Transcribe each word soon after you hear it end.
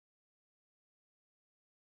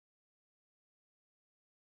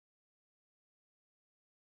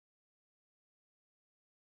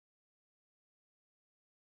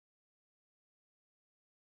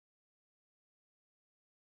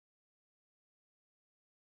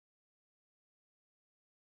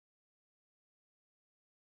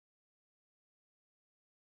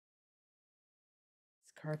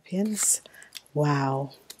Scorpions.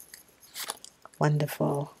 Wow.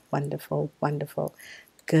 Wonderful, wonderful, wonderful.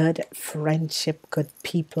 Good friendship, good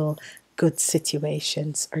people, good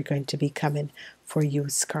situations are going to be coming for you,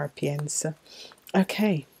 Scorpions.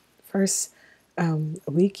 Okay, first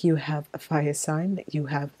week you have a fire sign. You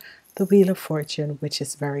have the Wheel of Fortune, which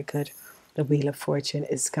is very good. The Wheel of Fortune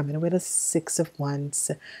is coming with a Six of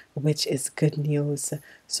Wands, which is good news.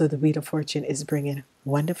 So the Wheel of Fortune is bringing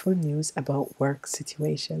wonderful news about work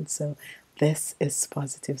situations. So this is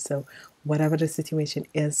positive. So whatever the situation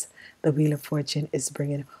is, the Wheel of Fortune is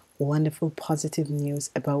bringing wonderful positive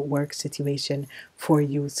news about work situation for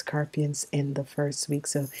you Scorpions in the first week.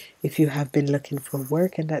 So if you have been looking for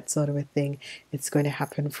work and that sort of a thing, it's going to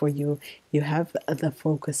happen for you. You have the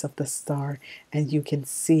focus of the star, and you can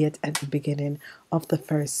see it at the beginning of the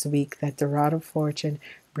first week that the Rod of Fortune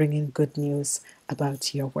bringing good news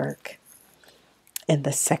about your work. In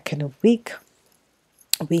the second week,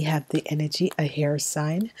 we have the energy, a hair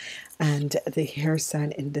sign, and the hair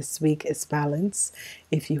sign in this week is balance.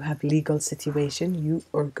 If you have legal situation, you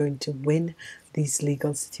are going to win these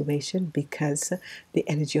legal situation because the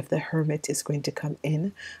energy of the hermit is going to come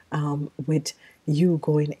in with you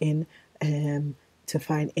going in to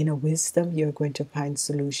find inner wisdom. You're going to find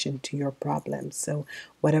solution to your problems. So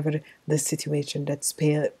whatever the situation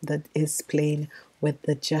that is playing with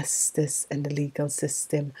the justice and the legal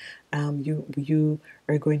system, you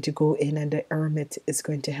are going to go in, and the hermit is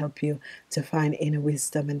going to help you to find inner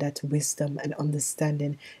wisdom, and that wisdom and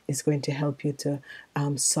understanding is going to help you to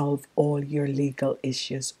solve all your legal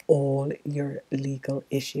issues,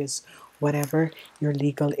 whatever your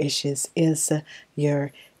legal issues is.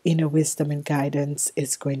 Your inner wisdom and guidance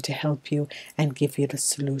is going to help you and give you the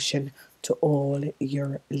solution to all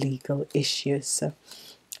your legal issues.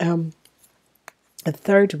 The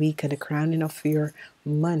third week and the crowning of your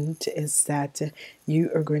month is that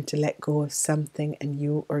you are going to let go of something, and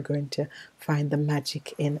you are going to find the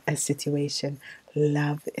magic in a situation.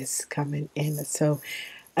 Love is coming in. So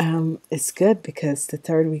it's good because the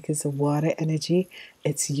third week is a water energy.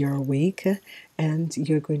 It's your week, and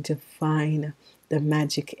you're going to find the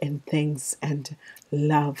magic in things and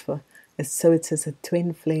love. So it says a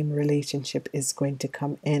twin flame relationship is going to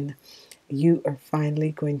come in. You are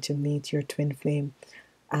finally going to meet your twin flame,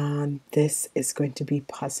 and this is going to be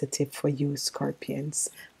positive for you Scorpions.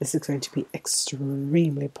 This is going to be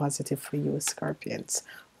extremely positive for you Scorpions.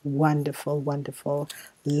 Wonderful, wonderful.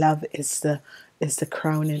 Love is the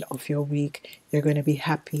crowning of your week. You're going to be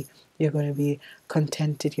happy, you're going to be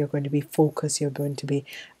contented, you're going to be focused, you're going to be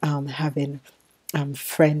having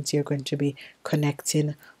friends, you're going to be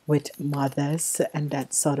connecting with mothers and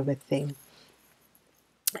that sort of a thing.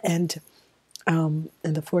 And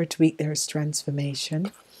in the fourth week, there's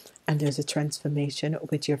transformation, and there's a transformation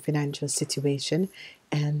with your financial situation,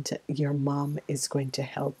 and your mom is going to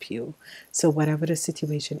help you. So whatever the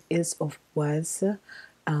situation is or was,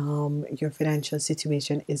 your financial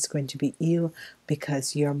situation is going to be healed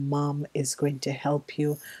because your mom is going to help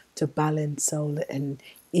you to balance out and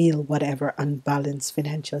heal whatever unbalanced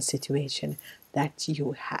financial situation that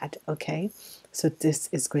you had. Okay, so this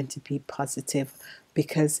is going to be positive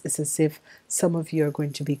because it's as if some of you are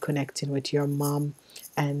going to be connecting with your mom,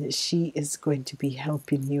 and she is going to be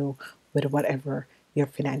helping you with whatever your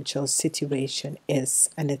financial situation is,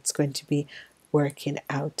 and it's going to be working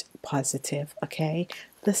out positive. Okay,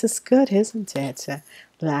 this is good, isn't it?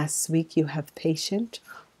 Last week you have patience.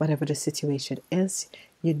 Whatever the situation is,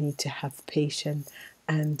 you need to have patience,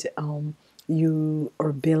 and you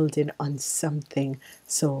are building on something,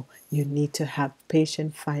 so you need to have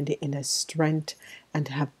patience, find the inner strength and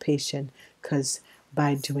have patience, because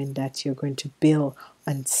by doing that you're going to build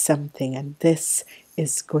on something, and this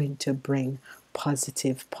is going to bring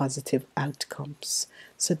positive outcomes.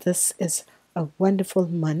 So this is a wonderful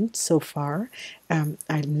month so far. I'm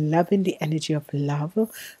loving the energy of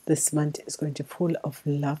love. This month is going to be full of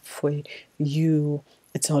love for you.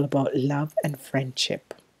 It's all about love and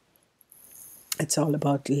friendship. It's all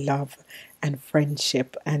about love and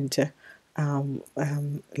friendship, and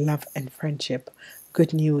love and friendship.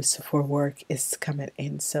 Good news for work is coming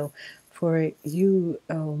in. So for you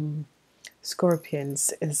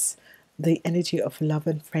Scorpions, is the energy of love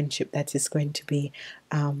and friendship that is going to be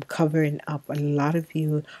covering up. A lot of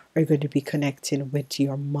you are going to be connecting with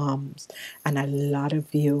your moms, and a lot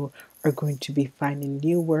of you are going to be finding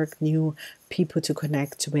new work, new people to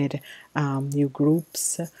connect with, new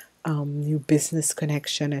groups, new business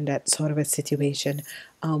connection, and that sort of a situation.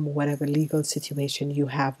 Whatever legal situation you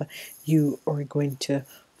have, you are going to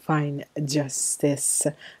find justice.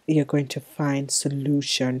 You're going to find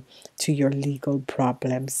solution to your legal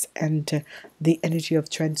problems. And the energy of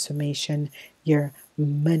transformation, your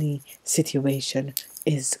money situation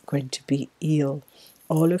is going to be healed.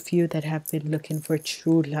 All of you that have been looking for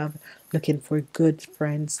true love, looking for good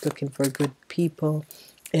friends, looking for good people,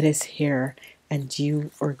 it is here, and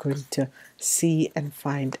you are going to see and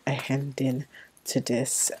find a ending to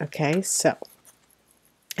this. Okay, so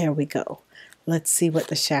here we go. Let's see what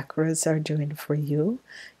the chakras are doing for you.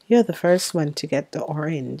 You're the first one to get the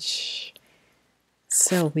orange.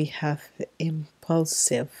 So we have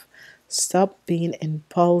impulsive. Stop being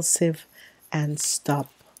impulsive and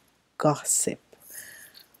stop gossip.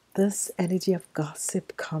 This energy of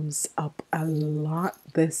gossip comes up a lot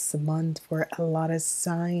this month for a lot of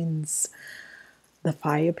signs. The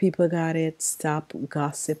fire people got it. Stop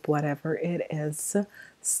gossip, whatever it is.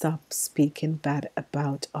 Stop speaking bad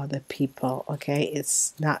about other people, okay?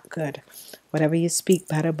 It's not good. Whatever you speak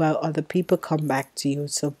bad about other people, come back to you.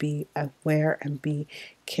 So be aware and be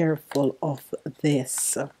careful of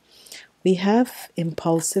this. We have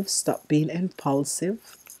impulsive. Stop being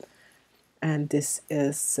impulsive. And this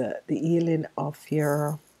is the healing of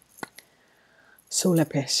your solar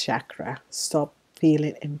plexus chakra. Stop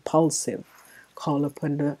feeling impulsive. Call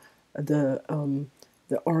upon the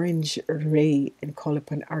orange ray and call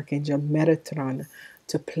upon Archangel Metatron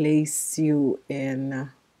to place you in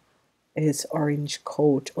his orange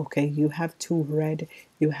coat. Okay, you have two red,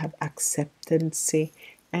 you have acceptance,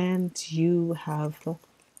 and you have,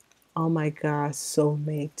 oh my gosh,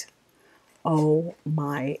 soulmate. Oh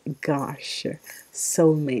my gosh,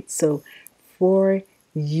 soulmate. So for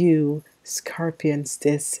you, Scorpions,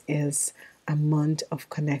 this is a month of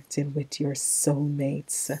connecting with your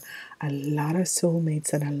soulmates. A lot of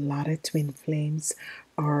soulmates and a lot of twin flames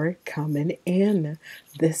are coming in.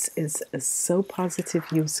 This is so positive,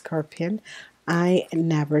 you Scorpion. I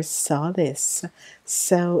never saw this.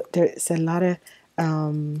 So there's a lot of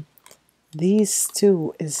these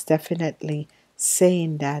two is definitely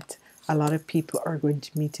saying that a lot of people are going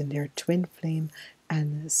to meet in their twin flame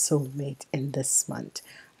and soulmate in this month.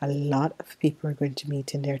 A lot of people are going to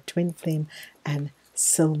meet in their twin flame and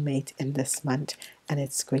soulmate in this month, and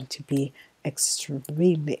it's going to be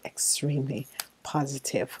extremely, extremely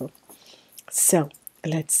positive. So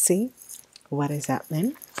let's see what is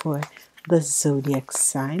happening for the zodiac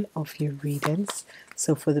sign of your readings.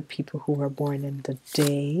 So for the people who are born in the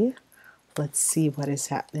day, let's see what is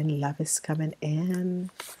happening. Love is coming in.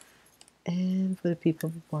 And for the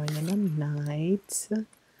people born in the night,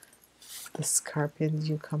 the Scorpions,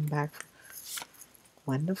 you come back.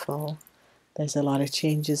 Wonderful. There's a lot of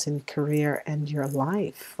changes in career and your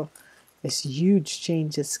life. There's huge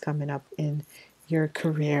changes coming up in your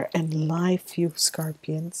career and life, you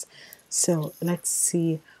Scorpions. So let's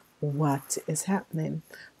see what is happening.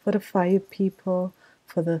 For the fire people,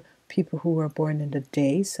 for the people who were born in the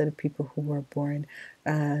day, so the people who were born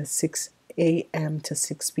 6 a.m. to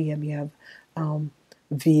 6 p.m., you have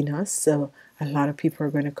Venus. So a lot of people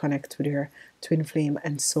are going to connect with their twin flame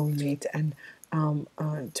and soulmate, and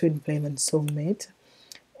twin flame and soulmate.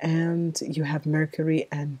 And you have Mercury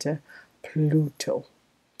and Pluto.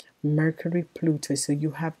 Mercury, Pluto. So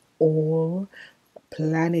you have all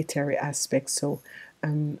planetary aspects. So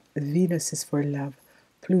Venus is for love,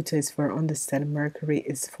 Pluto is for understand, Mercury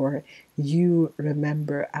is for you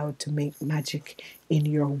remember how to make magic in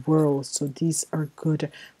your world. So these are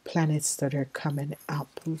good planets that are coming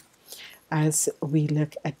up. As we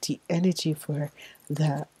look at the energy for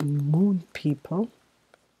the moon people,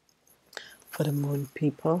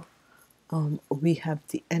 we have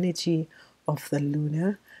the energy of the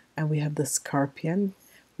lunar, and we have the Scorpion,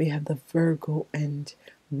 we have the Virgo, and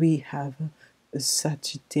we have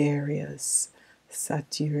Sagittarius.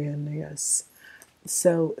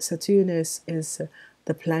 So Saturnus is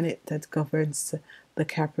the planet that governs the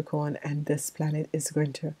Capricorn, and this planet is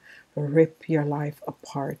going to rip your life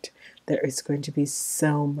apart. There is going to be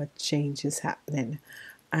so much changes happening,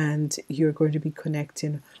 and you're going to be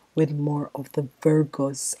connecting with more of the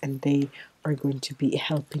Virgos, and they are going to be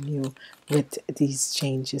helping you with these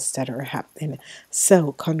changes that are happening.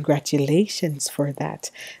 So congratulations for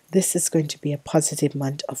that. This is going to be a positive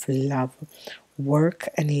month of love. Work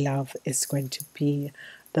and love is going to be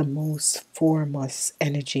the most foremost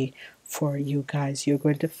energy for you guys. You're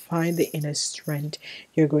going to find the inner strength.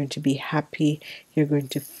 You're going to be happy. You're going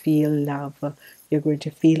to feel love. You're going to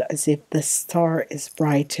feel as if the star is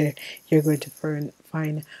brighter. You're going to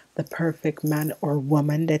find the perfect man or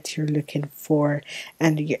woman that you're looking for,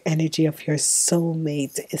 and your energy of your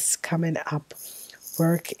soulmate is coming up.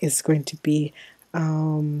 Work is going to be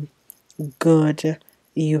good.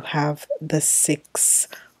 you have the Six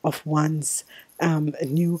of Wands.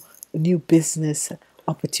 New business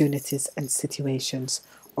opportunities and situations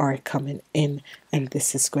are coming in, and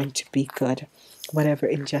this is going to be good. Whatever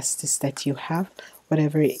injustice that you have,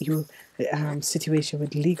 whatever you situation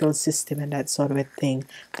with legal system and that sort of a thing,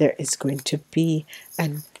 there is going to be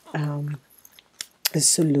an a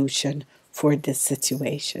solution for this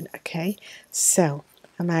situation. Okay, so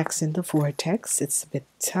I'm asking the vortex. It's a bit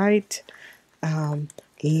tight. um,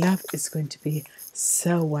 Love is going to be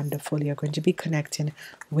so wonderful. You're going to be connecting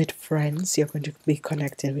with friends. You're going to be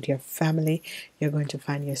connecting with your family. You're going to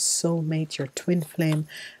find your soulmate, your twin flame.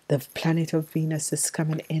 The planet of Venus is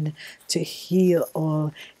coming in to heal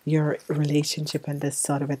all your relationship and this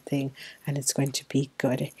sort of a thing, and it's going to be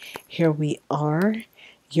good. Here we are.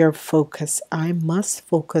 Your focus. I must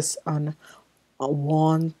focus on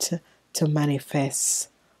want to manifest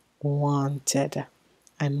wanted.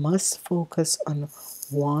 I must focus on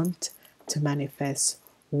want to manifest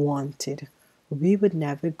wanted. We would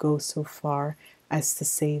never go so far as to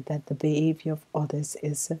say that the behavior of others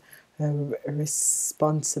is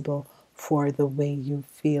responsible for the way you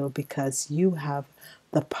feel, because you have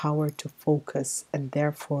the power to focus and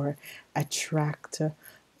therefore attract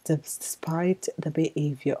despite the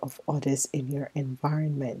behavior of others in your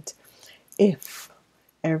environment. If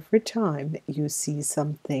every time you see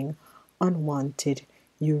something unwanted,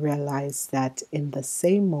 you realize that in the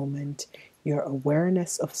same moment, your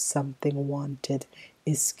awareness of something wanted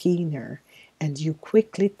is keener, and you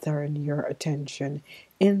quickly turn your attention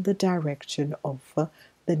in the direction of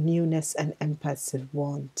the newness and impulsive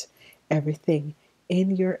want. Everything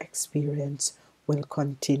in your experience will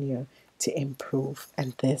continue to improve,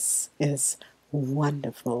 and this is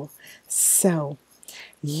wonderful. So,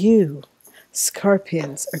 you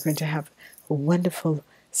Scorpions are going to have a wonderful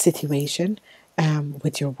situation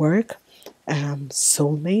with your work.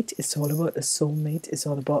 Soulmate, it's all about the soulmate. It's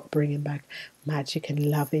all about bringing back magic and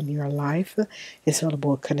love in your life. It's all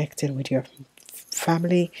about connecting with your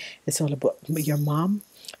family. It's all about your mom.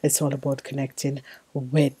 It's all about connecting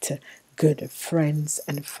with good friends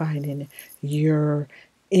and finding your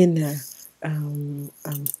inner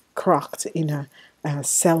crocked inner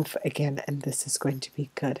self again, and this is going to be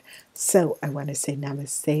good. So I want to say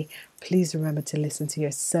namaste. Please remember to listen to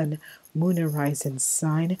your sun, moon, and rising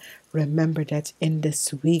sign. Remember that in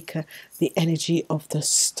this week, the energy of the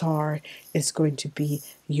star is going to be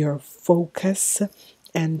your focus,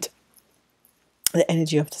 and the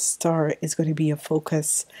energy of the star is going to be your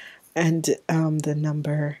focus. And the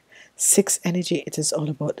number 6 energy, it is all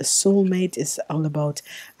about the soulmate. It's all about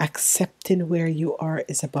accepting where you are.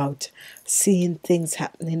 It's about seeing things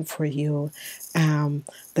happening for you.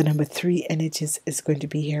 The number 3 energies is going to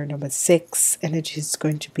be here. Number 6 energy is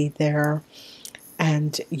going to be there,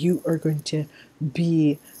 and you are going to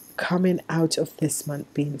be coming out of this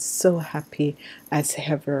month being so happy as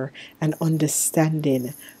ever and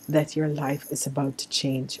understanding that your life is about to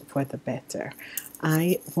change for the better.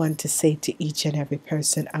 I want to say to each and every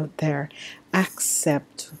person out there,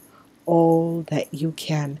 accept all that you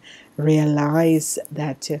can. Realize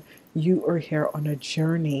that you are here on a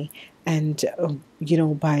journey, and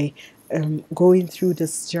by going through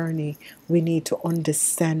this journey, we need to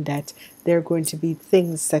understand that there are going to be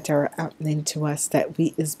things that are happening to us that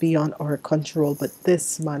is beyond our control. But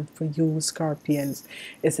this month for you Scorpions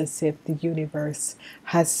is as if the universe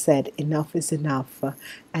has said enough is enough,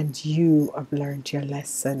 and you have learned your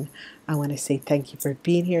lesson. I want to say thank you for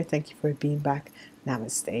being here. Thank you for being back.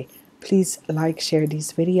 Namaste. Please like, share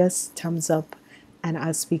these videos, thumbs up, and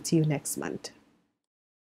I'll speak to you next month.